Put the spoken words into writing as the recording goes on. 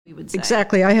you would say.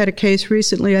 Exactly. I had a case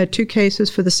recently. I had 2 cases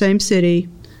for the same city.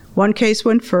 One case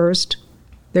went first.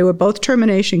 They were both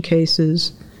termination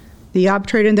cases. The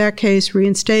arbitrator in that case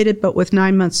reinstated, but with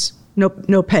 9 months, no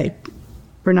pay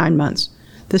for 9 months.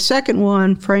 The second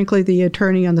one, frankly, the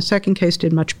attorney on the second case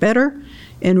did much better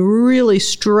and really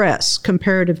stressed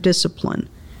comparative discipline.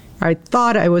 I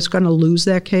thought I was going to lose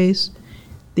that case.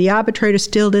 The arbitrator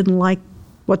still didn't like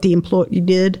what the employee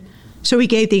did, so he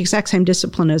gave the exact same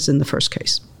discipline as in the first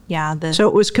case. Yeah. So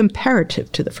it was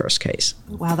comparative to the first case.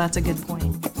 Wow, that's a good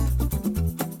point.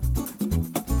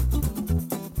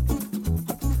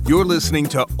 You're listening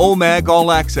to OMAG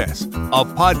All Access, a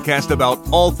podcast about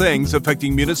all things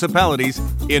affecting municipalities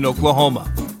in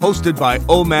Oklahoma. Hosted by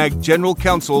OMAG General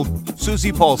Counsel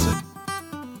Susie Paulson.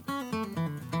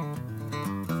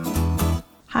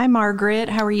 Hi, Margaret.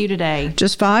 How are you today?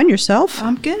 Just fine. Yourself?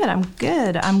 I'm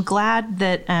good. I'm glad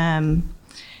that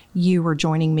you were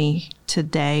joining me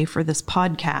today for this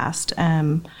podcast.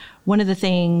 One of the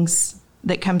things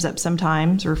that comes up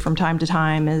sometimes or from time to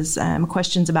time is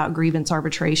questions about grievance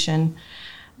arbitration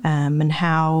and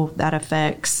how that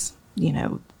affects,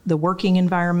 the working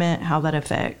environment, how that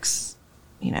affects,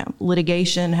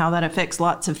 litigation, how that affects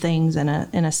lots of things in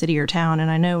a city or town.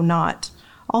 And I know not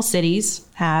all cities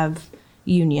have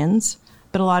unions,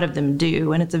 but a lot of them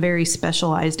do. And it's a very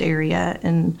specialized area.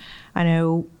 And I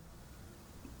know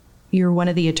you're one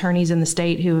of the attorneys in the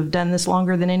state who have done this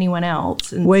longer than anyone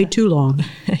else. And way too long.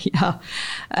 Yeah.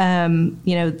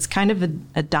 It's kind of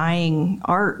a dying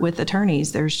art with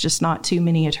attorneys. There's just not too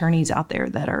many attorneys out there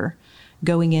that are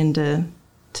going into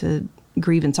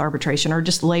grievance arbitration or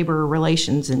just labor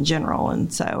relations in general.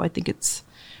 And so I think it's,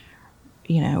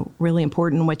 really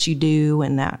important what you do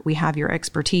and that we have your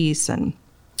expertise. And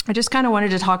I just kind of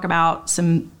wanted to talk about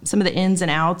some of the ins and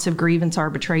outs of grievance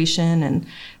arbitration and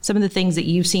some of the things that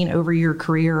you've seen over your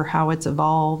career, how it's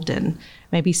evolved, and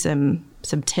maybe some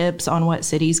tips on what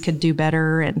cities could do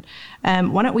better.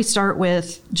 And why don't we start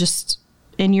with just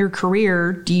in your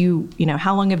career,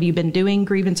 how long have you been doing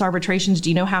grievance arbitrations? Do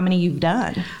you know how many you've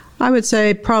done? I would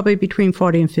say probably between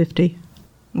 40 and 50.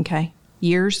 Okay.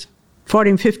 Years?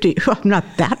 40 and 50, I'm not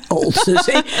that old,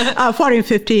 Susie. 40 and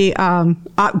 50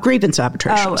 grievance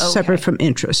arbitrations, separate from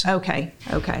interest. Okay.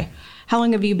 How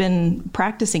long have you been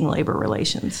practicing labor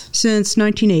relations? Since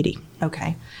 1980.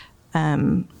 Okay.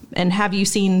 And have you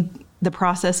seen the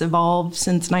process evolve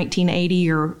since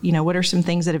 1980, or, what are some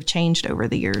things that have changed over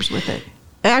the years with it?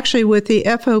 Actually, with the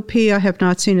FOP, I have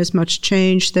not seen as much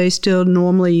change. They still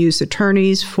normally use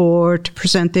attorneys to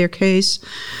present their case.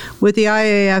 With the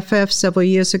IAFF several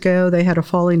years ago, they had a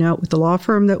falling out with the law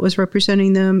firm that was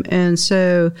representing them, and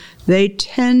so they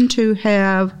tend to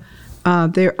have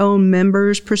their own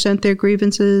members present their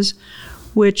grievances,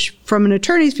 which from an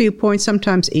attorney's viewpoint,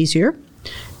 sometimes easier,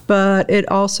 but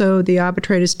the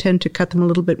arbitrators tend to cut them a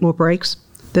little bit more breaks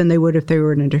than they would if they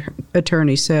were an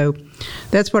attorney. So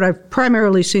that's what I've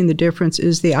primarily seen the difference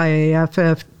is the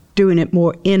IAFF doing it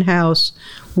more in-house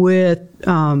with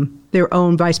their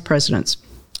own vice presidents.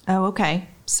 Oh, okay.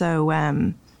 So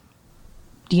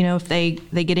do you know if they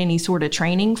get any sort of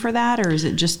training for that, or is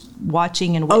it just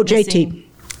watching and witnessing?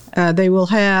 JT. They will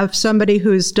have somebody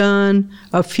who's done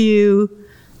a few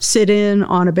sit in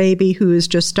on a baby who is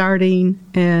just starting,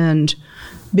 and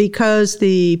because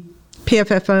the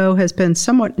PFFO has been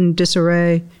somewhat in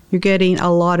disarray, you're getting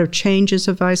a lot of changes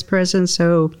of vice presidents.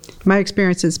 So my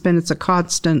experience has been it's a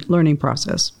constant learning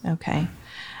process. Okay.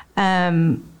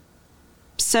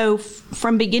 So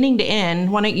from beginning to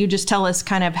end, why don't you just tell us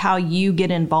kind of how you get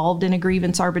involved in a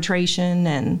grievance arbitration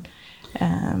and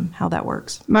how that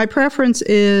works? My preference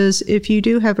is if you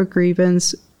do have a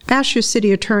grievance, ask your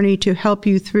city attorney to help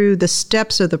you through the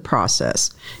steps of the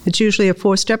process. It's usually a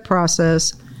 4-step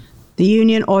process. The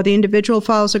union or the individual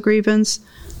files a grievance.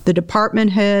 The department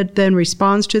head then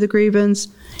responds to the grievance.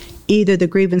 Either the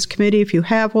grievance committee, if you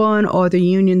have one, or the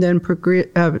union then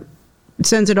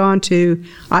sends it on to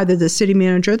either the city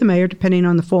manager or the mayor, depending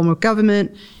on the form of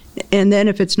government. And then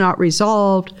if it's not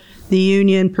resolved, the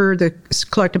union, per the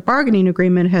collective bargaining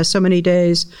agreement, has so many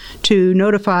days to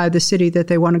notify the city that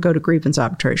they want to go to grievance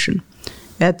arbitration.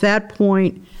 At that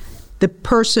point, the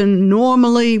person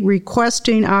normally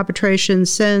requesting arbitration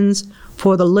sends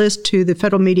for the list to the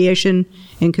Federal Mediation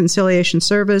and Conciliation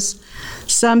Service.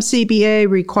 Some CBA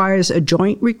requires a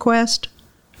joint request,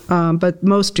 but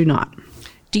most do not.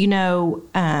 Do you know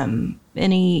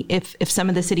if some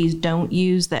of the cities don't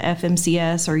use the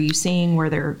FMCS, are you seeing where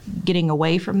they're getting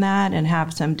away from that and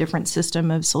have some different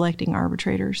system of selecting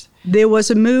arbitrators? There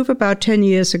was a move about 10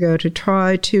 years ago to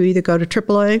try to either go to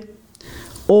AAA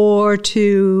or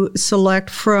to select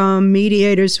from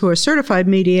mediators who are certified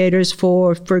mediators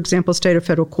for example, state or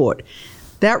federal court.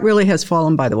 That really has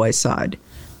fallen by the wayside.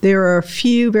 There are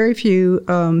very few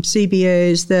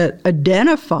CBAs that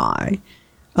identify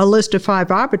a list of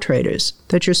 5 arbitrators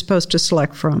that you're supposed to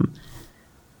select from.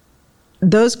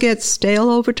 Those get stale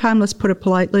over time, let's put it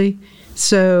politely.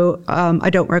 So I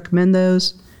don't recommend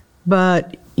those.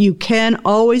 But you can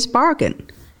always bargain.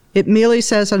 It merely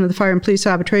says under the Fire and Police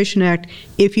Arbitration Act,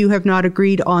 if you have not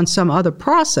agreed on some other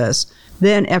process,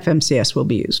 then FMCS will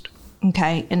be used.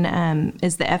 Okay. And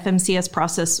is the FMCS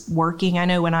process working? I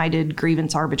know when I did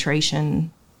grievance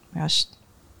arbitration,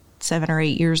 7 or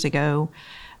 8 years ago,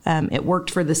 it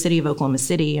worked for the city of Oklahoma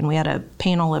City, and we had a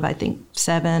panel of, I think,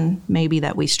 7 maybe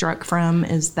that we struck from.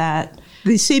 Is that...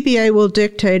 The CBA will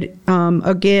dictate,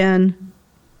 again,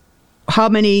 how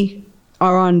many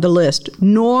are on the list.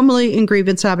 Normally in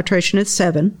grievance arbitration, it's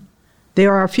 7.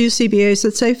 There are a few CBAs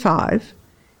that say 5.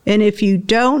 And if you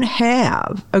don't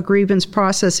have a grievance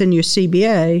process in your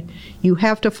CBA, you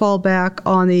have to fall back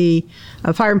on the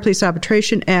Fire and Police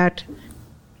Arbitration Act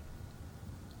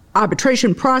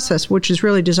arbitration process, which is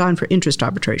really designed for interest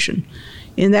arbitration.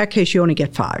 In that case, you only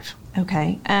get 5.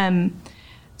 Okay.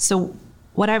 So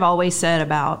what I've always said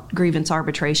about grievance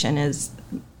arbitration is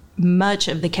much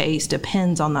of the case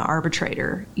depends on the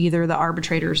arbitrator, either the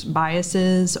arbitrator's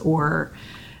biases or,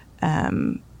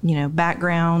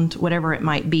 background, whatever it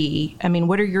might be. I mean,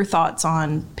 what are your thoughts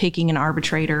on picking an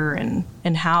arbitrator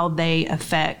and how they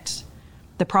affect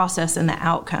the process and the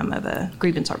outcome of a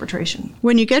grievance arbitration?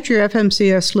 When you get your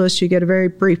FMCS list, you get a very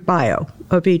brief bio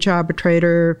of each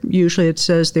arbitrator. Usually it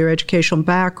says their educational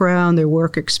background, their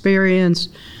work experience.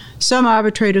 Some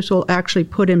arbitrators will actually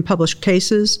put in published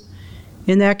cases.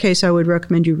 In that case, I would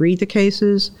recommend you read the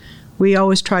cases. We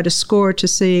always try to score to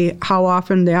see how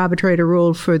often the arbitrator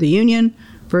ruled for the union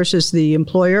versus the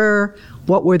employer.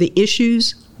 What were the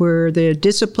issues? Were there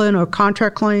discipline or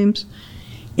contract claims?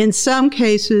 In some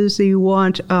cases, you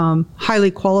want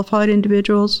highly qualified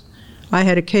individuals. I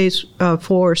had a case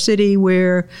for a city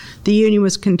where the union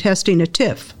was contesting a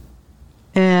TIF.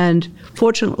 And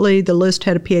fortunately, the list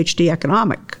had a PhD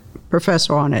economic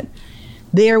professor on it.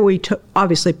 There we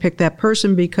obviously picked that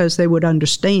person because they would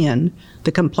understand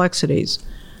the complexities.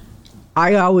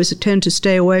 I always tend to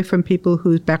stay away from people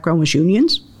whose background was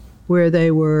unions, where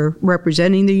they were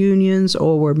representing the unions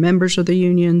or were members of the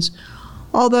unions,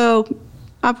 although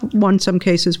I've won some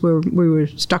cases where we were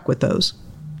stuck with those.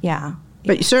 Yeah.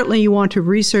 But certainly you want to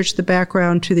research the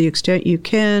background to the extent you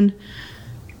can.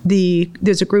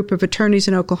 There's a group of attorneys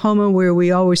in Oklahoma where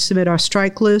we always submit our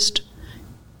strike list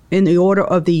in the order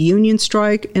of the union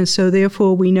strike, and so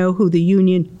therefore we know who the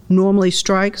union normally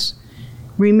strikes.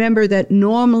 Remember that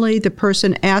normally the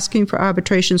person asking for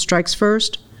arbitration strikes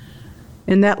first,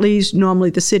 and that leaves normally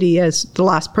the city as the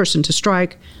last person to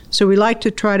strike. So we like to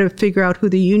try to figure out who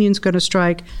the union's going to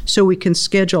strike so we can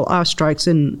schedule our strikes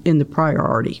in the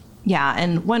priority. Yeah,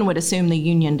 and one would assume the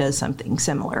union does something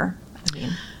similar.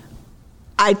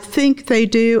 I think they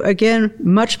do, again,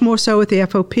 much more so with the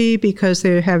FOP because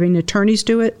they're having attorneys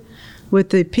do it.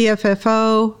 With the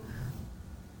PFFO,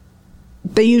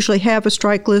 they usually have a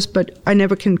strike list, but I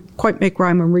never can quite make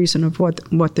rhyme or reason of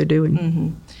what they're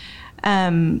doing.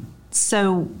 Mm-hmm.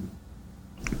 So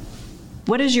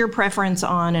what is your preference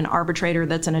on an arbitrator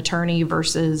that's an attorney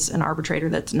versus an arbitrator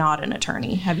that's not an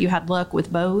attorney? Have you had luck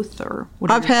with both? Or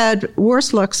I've had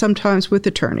worse luck sometimes with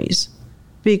attorneys,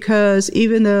 because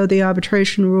even though the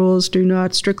arbitration rules do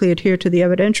not strictly adhere to the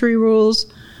evidentiary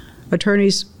rules,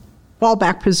 attorneys'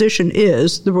 fallback position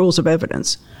is the rules of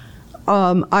evidence.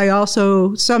 I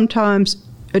also, sometimes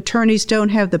attorneys don't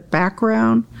have the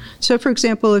background. So, for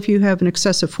example, if you have an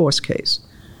excessive force case,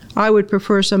 I would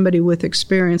prefer somebody with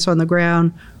experience on the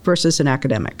ground versus an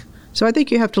academic. So I think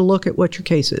you have to look at what your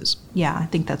case is. Yeah, I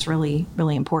think that's really,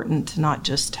 really important to not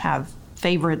just have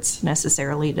favorites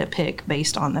necessarily to pick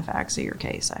based on the facts of your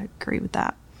case. I agree with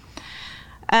that.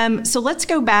 So let's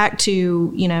go back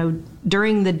to,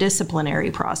 during the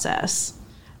disciplinary process.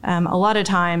 A lot of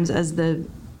times as the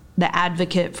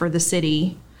advocate for the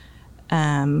city,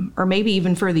 or maybe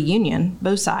even for the union,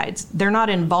 both sides, they're not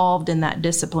involved in that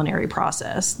disciplinary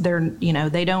process.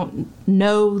 They don't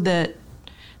know that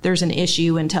there's an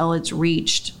issue until it's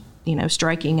reached,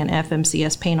 striking an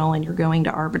FMCS panel and you're going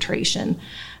to arbitration.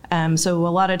 So a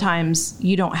lot of times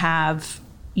you don't have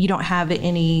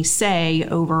any say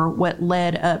over what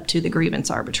led up to the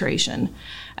grievance arbitration.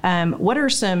 What are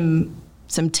some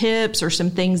tips or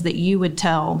some things that you would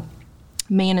tell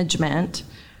management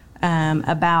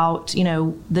about,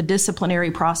 the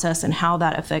disciplinary process and how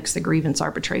that affects the grievance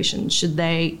arbitration? Should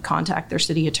they contact their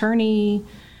city attorney?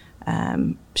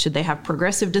 Should they have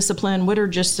progressive discipline? What are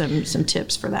just some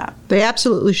tips for that? They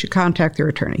absolutely should contact their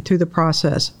attorney through the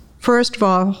process. First of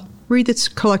all, read its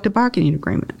collective bargaining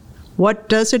agreement. What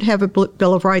does it have a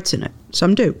Bill of Rights in it?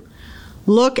 Some do.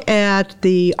 Look at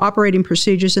the operating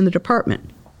procedures in the department.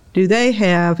 Do they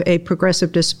have a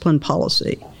progressive discipline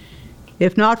policy?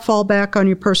 If not, fall back on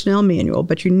your personnel manual,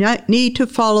 but you need to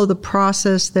follow the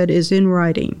process that is in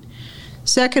writing.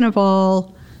 Second of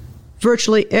all,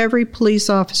 virtually every police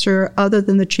officer other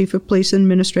than the chief of police and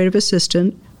administrative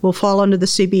assistant will fall under the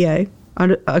CBA,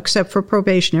 except for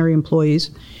probationary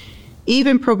employees.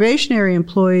 Even probationary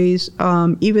employees,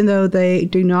 even though they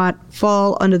do not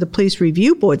fall under the police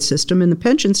review board system in the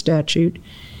pension statute,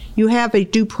 you have a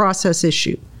due process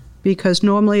issue, because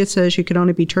normally it says you can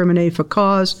only be terminated for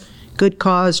cause, good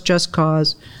cause, just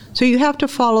cause. So you have to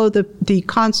follow the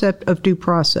concept of due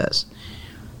process.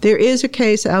 There is a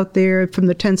case out there from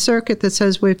the 10th Circuit that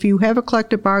says, well, if you have a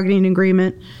collective bargaining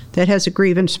agreement that has a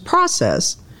grievance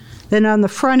process, then on the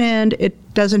front end, it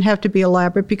doesn't have to be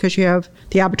elaborate because you have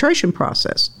the arbitration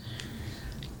process.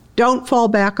 Don't fall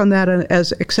back on that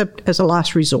except as a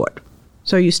last resort.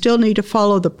 So you still need to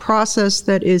follow the process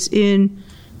that is in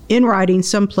writing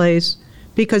someplace,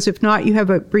 because if not, you have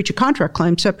a breach of contract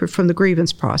claim separate from the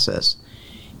grievance process.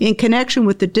 In connection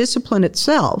with the discipline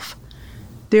itself,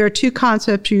 there are two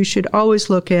concepts you should always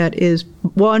look at is,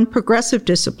 one, progressive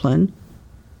discipline,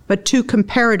 but two,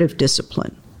 comparative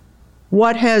discipline.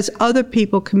 What has other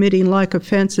people committing like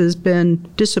offenses been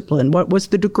disciplined? What was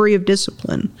the degree of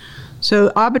discipline?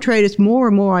 So arbitrators more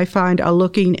and more, I find, are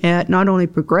looking at not only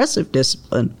progressive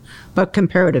discipline, but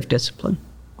comparative discipline.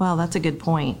 Well, that's a good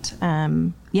point.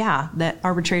 That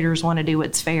arbitrators want to do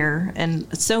what's fair.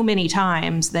 And so many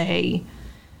times they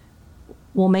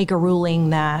will make a ruling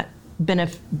that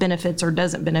benefits or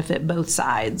doesn't benefit both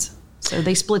sides. So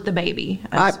they split the baby,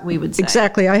 as we would say.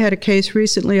 Exactly. I had a case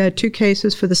recently. I had two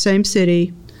cases for the same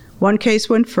city. One case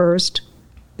went first.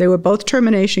 They were both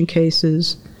termination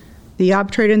cases. The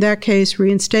arbitrator in that case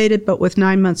reinstated, but with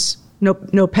 9 months, no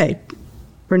pay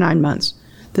for 9 months.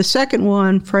 The second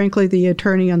one, frankly, the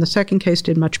attorney on the second case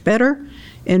did much better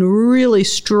and really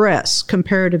stressed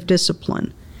comparative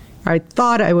discipline. I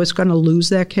thought I was going to lose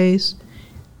that case.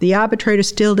 The arbitrator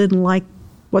still didn't like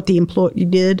what the employee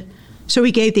did, so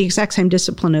he gave the exact same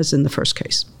discipline as in the first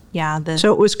case. Yeah.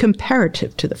 So it was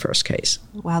comparative to the first case.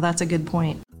 Wow, that's a good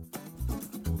point.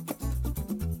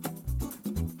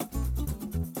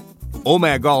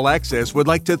 OMAG All Access would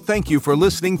like to thank you for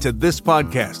listening to this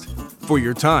podcast. For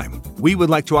your time, we would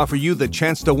like to offer you the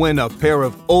chance to win a pair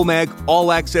of OMAG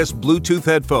All Access Bluetooth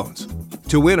headphones.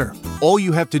 To enter, all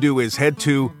you have to do is head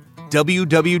to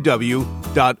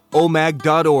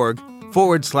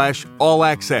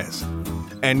www.omag.org/all-access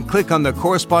and click on the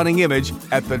corresponding image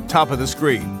at the top of the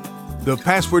screen. The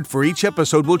password for each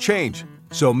episode will change,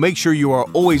 so make sure you are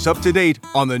always up to date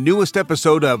on the newest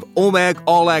episode of OMAG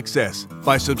All Access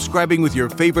by subscribing with your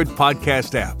favorite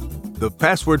podcast app. The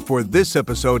password for this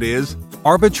episode is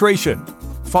arbitration.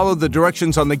 Follow the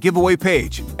directions on the giveaway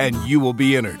page and you will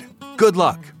be entered. Good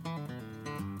luck.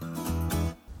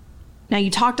 Now,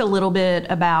 you talked a little bit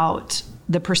about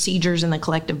the procedures in the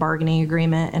collective bargaining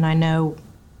agreement, and I know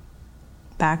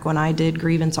back when I did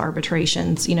grievance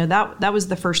arbitrations, that was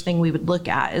the first thing we would look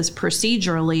at is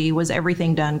procedurally, was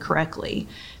everything done correctly?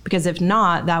 Because if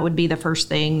not, that would be the first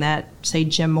thing that, say,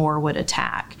 Jim Moore would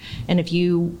attack. And if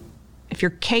your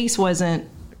case wasn't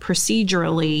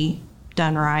procedurally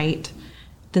done right,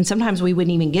 then sometimes we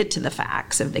wouldn't even get to the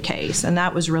facts of the case, and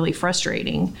that was really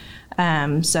frustrating.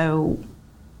 I'm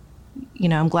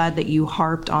glad that you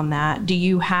harped on that. Do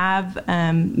you have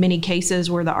many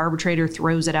cases where the arbitrator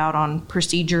throws it out on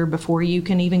procedure before you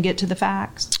can even get to the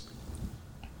facts?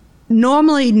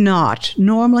 Normally not.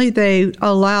 Normally they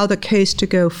allow the case to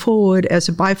go forward as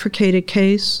a bifurcated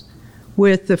case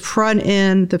with the front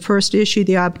end, the first issue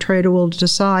the arbitrator will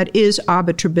decide is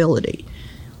arbitrability.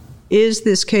 Is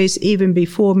this case even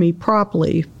before me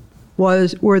properly?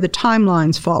 Were the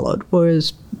timelines followed?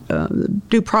 Was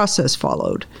due process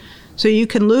followed? So you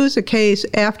can lose a case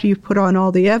after you've put on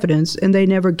all the evidence and they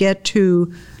never get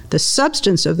to the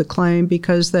substance of the claim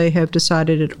because they have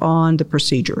decided it on the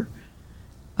procedure.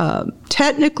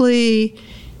 Technically,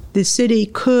 the city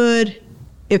could,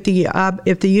 if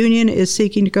the union is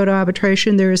seeking to go to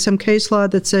arbitration, there is some case law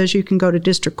that says you can go to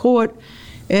district court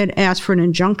and ask for an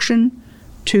injunction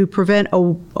to prevent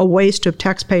a waste of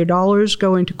taxpayer dollars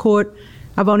going to court.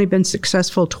 I've only been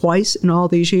successful twice in all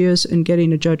these years in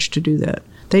getting a judge to do that.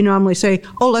 They normally say,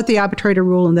 let the arbitrator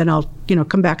rule and then I'll,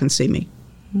 come back and see me.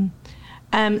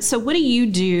 So what do you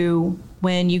do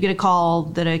when you get a call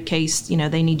that a case,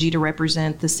 they need you to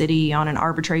represent the city on an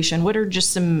arbitration, what are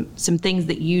just some things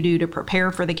that you do to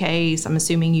prepare for the case? I'm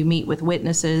assuming you meet with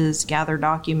witnesses, gather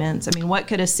documents. I mean, what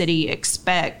could a city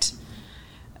expect,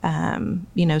 some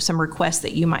requests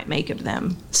that you might make of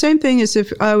them? Same thing as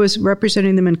if I was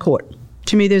representing them in court.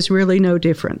 To me, there's really no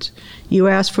difference. You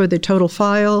ask for the total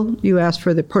file, you ask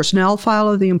for the personnel file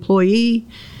of the employee,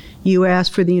 you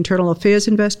ask for the internal affairs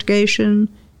investigation,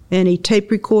 any tape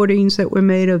recordings that were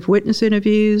made of witness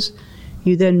interviews.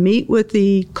 You then meet with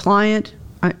the client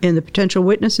and the potential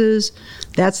witnesses.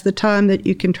 That's the time that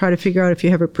you can try to figure out if you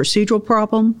have a procedural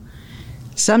problem.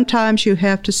 Sometimes you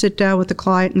have to sit down with the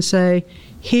client and say,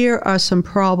 here are some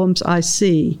problems I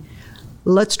see.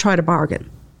 Let's try to bargain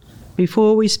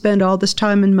before we spend all this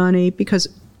time and money, because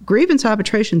grievance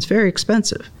arbitration is very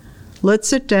expensive. Let's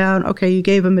sit down. Okay, you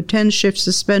gave them a 10-shift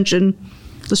suspension.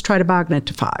 Let's try to bargain it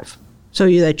to 5. So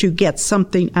that you get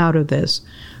something out of this.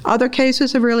 Other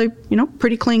cases are really,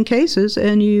 pretty clean cases,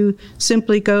 and you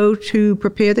simply go to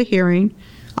prepare the hearing.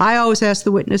 I always ask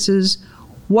the witnesses,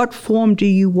 what form do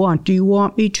you want? Do you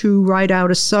want me to write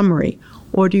out a summary,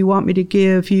 or do you want me to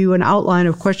give you an outline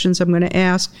of questions I'm going to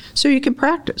ask so you can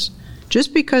practice?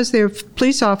 Just because they're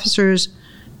police officers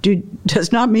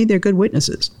does not mean they're good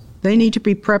witnesses. They need to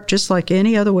be prepped just like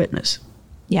any other witness.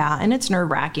 Yeah, and it's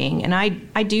nerve-wracking. And I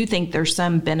do think there's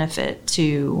some benefit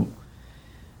to,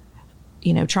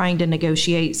 trying to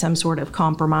negotiate some sort of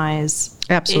compromise.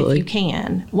 Absolutely. If you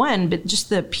can. One, but just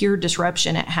the pure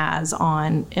disruption it has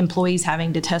on employees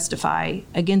having to testify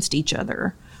against each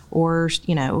other, or,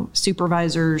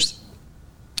 supervisors.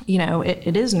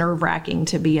 It is nerve-wracking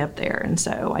to be up there. And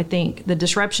so I think the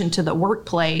disruption to the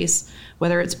workplace,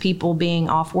 whether it's people being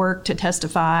off work to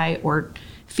testify or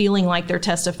feeling like they're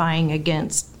testifying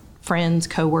against friends,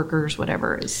 coworkers,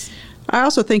 whatever is. I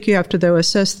also think you have to, though,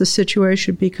 assess the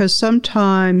situation, because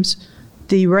sometimes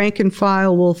the rank and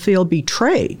file will feel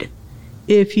betrayed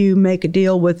if you make a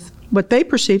deal with what they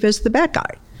perceive as the bad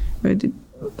guy.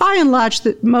 By and large,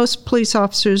 most police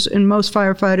officers and most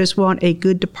firefighters want a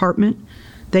good department.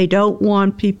 They don't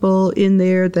want people in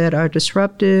there that are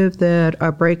disruptive, that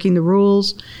are breaking the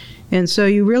rules. And so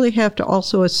you really have to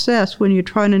also assess, when you're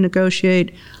trying to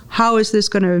negotiate, how is this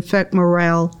going to affect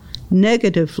morale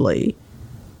negatively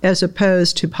as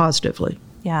opposed to positively.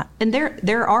 Yeah, and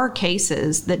there are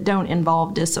cases that don't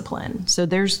involve discipline. So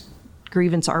there's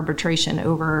grievance arbitration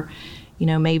over,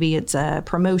 maybe it's a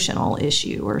promotional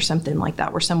issue or something like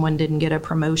that, where someone didn't get a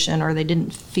promotion or they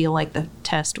didn't feel like the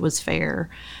test was fair.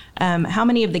 How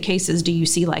many of the cases do you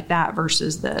see like that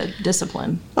versus the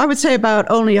discipline? I would say about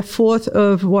only a fourth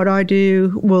of what I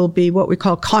do will be what we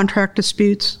call contract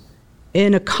disputes.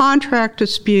 In a contract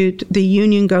dispute, the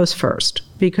union goes first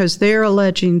because they're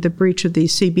alleging the breach of the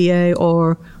CBA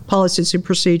or policies and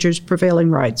procedures,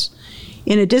 prevailing rights.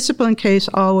 In a discipline case,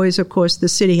 always, of course, the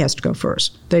city has to go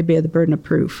first. They bear the burden of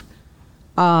proof.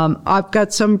 I've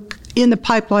got some in the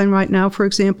pipeline right now, for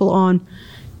example, on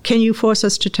can you force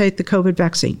us to take the COVID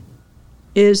vaccine?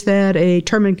 Is that a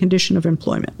term and condition of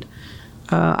employment?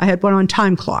 I had one on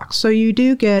time clocks. So you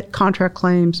do get contract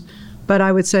claims, but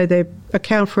I would say they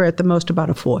account for at the most about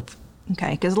a fourth.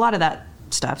 Okay, because a lot of that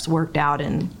stuff's worked out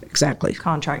in exactly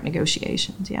contract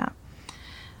negotiations, yeah.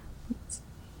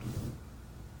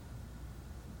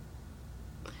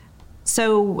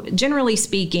 So generally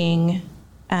speaking,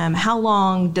 how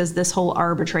long does this whole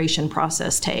arbitration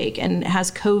process take? And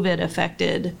has COVID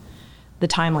affected the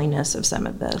timeliness of some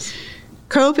of this?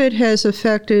 COVID has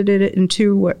affected it in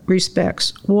two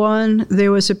respects. One,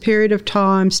 there was a period of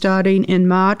time starting in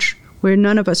March where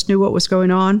none of us knew what was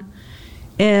going on.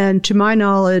 And to my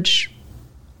knowledge,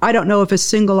 I don't know of a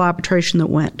single arbitration that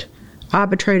went.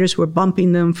 Arbitrators were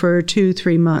bumping them for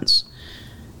 2-3 months.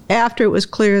 After it was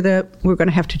clear that we're going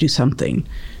to have to do something.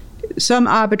 Some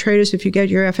arbitrators, if you get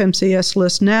your FMCS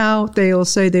list now, they will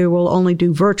say they will only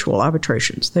do virtual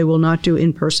arbitrations. They will not do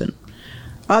in-person.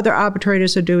 Other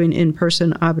arbitrators are doing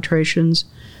in-person arbitrations,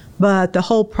 but the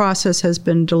whole process has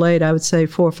been delayed, I would say,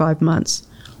 4 or 5 months.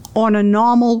 On a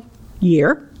normal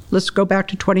year, let's go back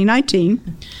to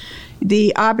 2019,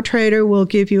 the arbitrator will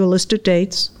give you a list of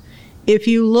dates. If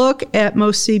you look at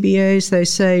most CBAs, they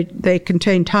say they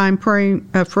contain time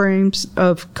frames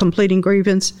of completing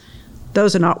grievance.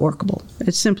 Those are not workable.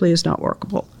 It simply is not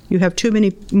workable. You have too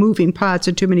many moving parts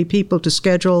and too many people to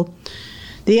schedule.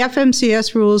 The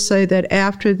FMCS rules say that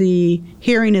after the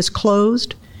hearing is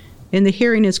closed, and the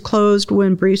hearing is closed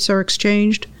when briefs are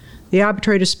exchanged, the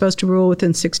arbitrator is supposed to rule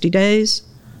within 60 days.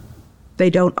 They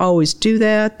don't always do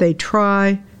that. They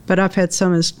try, but I've had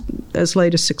some as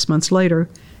late as 6 months later.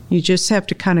 You just have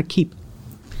to kind of keep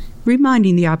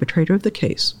reminding the arbitrator of the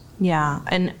case. Yeah.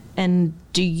 And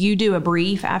do you do a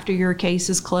brief after your case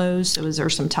is closed? So is there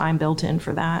some time built in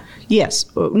for that? Yes.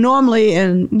 Normally,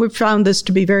 and we've found this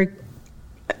to be very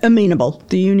amenable.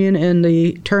 The union and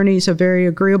the attorneys are very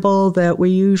agreeable that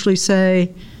we usually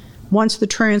say, once the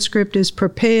transcript is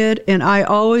prepared, and I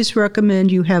always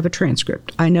recommend you have a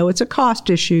transcript. I know it's a cost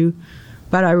issue,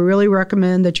 but I really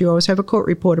recommend that you always have a court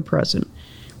reporter present.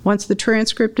 Once the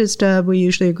transcript is done, we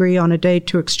usually agree on a date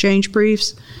to exchange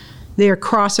briefs. They are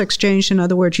cross-exchanged. In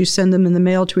other words, you send them in the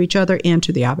mail to each other and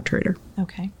to the arbitrator.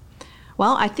 Okay.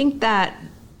 Well, I think that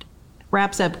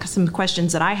wraps up some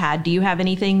questions that I had. Do you have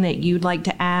anything that you'd like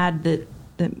to add to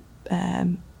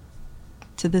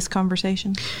this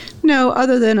conversation? No,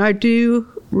 other than I do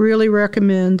really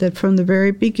recommend that from the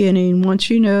very beginning, once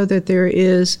you know that there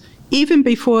is, even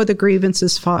before the grievance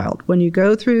is filed, when you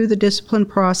go through the discipline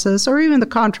process or even the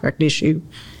contract issue,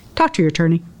 talk to your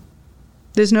attorney.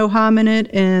 There's no harm in it,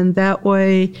 and that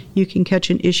way you can catch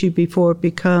an issue before it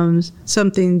becomes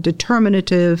something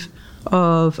determinative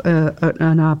of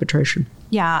an arbitration.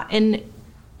 Yeah, and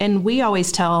we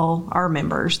always tell our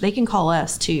members, they can call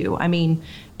us too. I mean,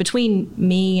 between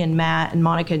me and Matt and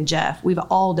Monica and Jeff, we've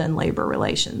all done labor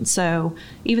relations. So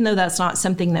even though that's not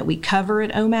something that we cover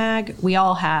at OMAG, we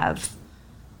all have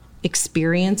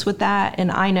experience with that. And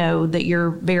I know that you're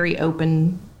very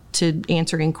open to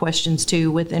answering questions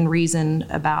too within reason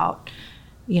about,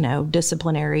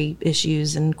 disciplinary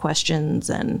issues and questions.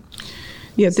 And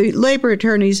yeah, the labor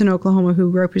attorneys in Oklahoma who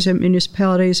represent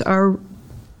municipalities, our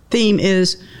theme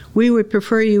is we would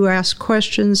prefer you ask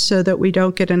questions so that we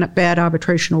don't get a bad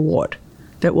arbitration award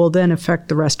that will then affect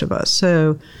the rest of us.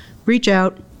 So reach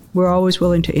out. We're always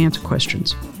willing to answer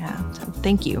questions. Yeah, so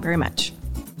thank you very much.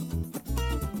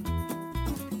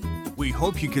 We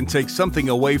hope you can take something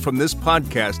away from this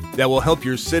podcast that will help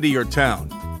your city or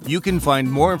town. You can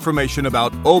find more information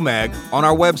about OMAG on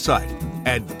our website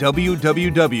at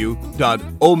www.omag.org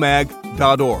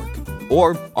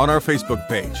or on our Facebook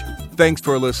page. Thanks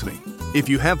for listening. If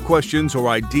you have questions or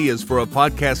ideas for a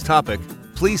podcast topic,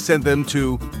 please send them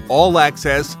to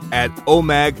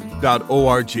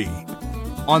allaccess@omag.org.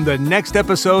 On the next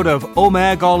episode of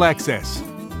OMAG All Access.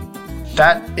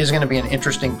 That is going to be an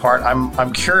interesting part.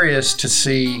 I'm curious to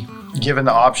see, given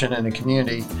the option in the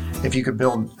community, if you could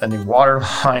build a new water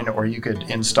line or you could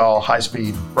install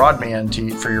high-speed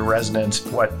broadband for your residents,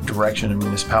 what direction a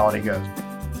municipality goes.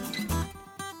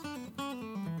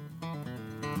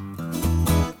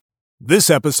 This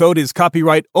episode is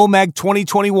copyright OMAG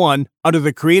 2021 under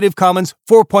the Creative Commons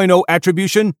 4.0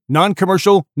 Attribution,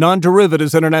 Non-Commercial,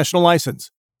 Non-Derivatives International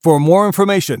License. For more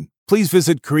information, please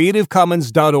visit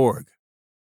creativecommons.org.